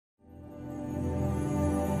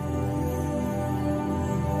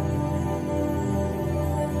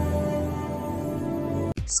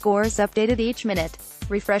Scores updated each minute.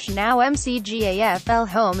 Refresh now. MCG AFL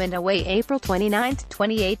home and away. April 29,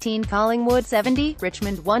 2018. Collingwood 70,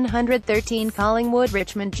 Richmond 113. Collingwood,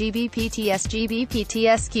 Richmond. GBPTS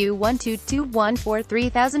Q12214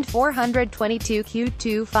 3422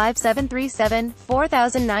 Q25737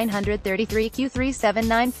 4933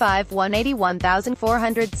 Q3795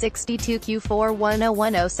 181462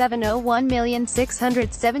 Q4101070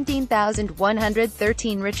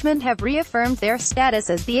 1617113. Richmond have reaffirmed their status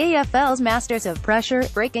as the AFL's masters of pressure,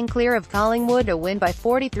 breaking clear of Collingwood, a win by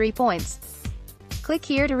 43 points. Click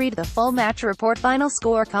here to read the full match report. Final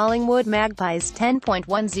score: Collingwood Magpies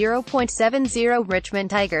 10.10.70, Richmond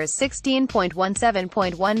Tigers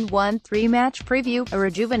 16.17.113. Match preview: a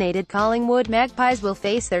rejuvenated Collingwood Magpies will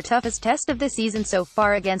face their toughest test of the season so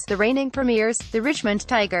far against the reigning premiers, the Richmond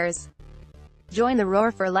Tigers. Join the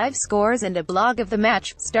roar for live scores and a blog of the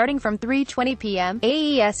match, starting from 3:20 p.m.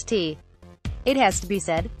 AEST. It has to be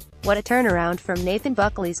said, what a turnaround from Nathan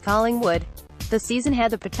Buckley's Collingwood. The season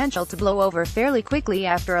had the potential to blow over fairly quickly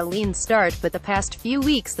after a lean start, but the past few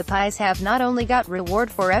weeks the Pies have not only got reward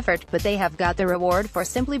for effort, but they have got the reward for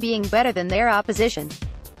simply being better than their opposition.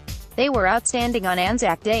 They were outstanding on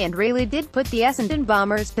Anzac Day and really did put the Essendon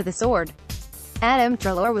Bombers to the sword. Adam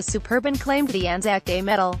Treloar was superb and claimed the Anzac Day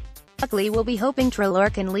medal. Buckley will be hoping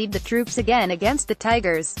Treloar can lead the troops again against the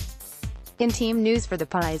Tigers. In team news for the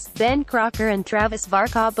Pies, Ben Crocker and Travis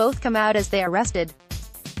Varcaw both come out as they are rested.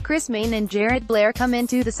 Chris Mayne and Jared Blair come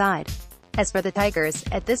into the side. As for the Tigers,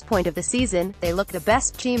 at this point of the season, they look the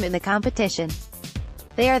best team in the competition.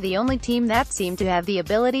 They are the only team that seem to have the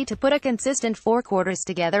ability to put a consistent four quarters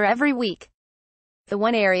together every week. The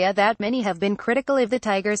one area that many have been critical of the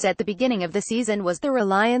Tigers at the beginning of the season was the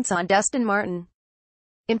reliance on Dustin Martin.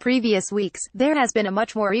 In previous weeks, there has been a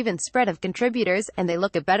much more even spread of contributors, and they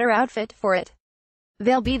look a better outfit for it.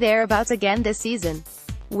 They'll be thereabouts again this season.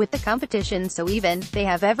 With the competition so even, they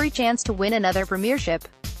have every chance to win another premiership.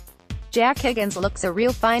 Jack Higgins looks a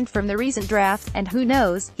real find from the recent draft, and who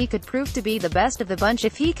knows, he could prove to be the best of the bunch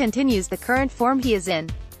if he continues the current form he is in.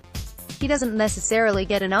 He doesn't necessarily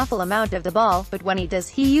get an awful amount of the ball, but when he does,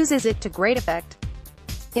 he uses it to great effect.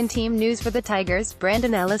 In team news for the Tigers,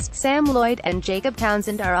 Brandon Ellis, Sam Lloyd, and Jacob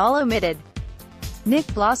Townsend are all omitted. Nick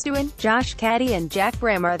Blostuin, Josh Caddy and Jack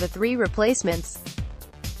Bram are the three replacements.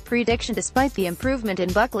 Prediction: despite the improvement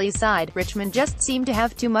in Buckley's side, Richmond just seem to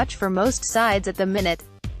have too much for most sides at the minute.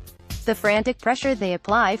 The frantic pressure they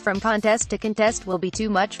apply from contest to contest will be too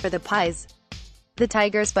much for the Pies. The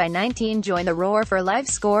Tigers by 19. Join the roar for live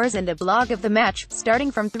scores and a blog of the match, starting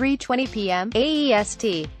from 3:20 p.m.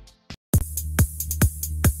 AEST.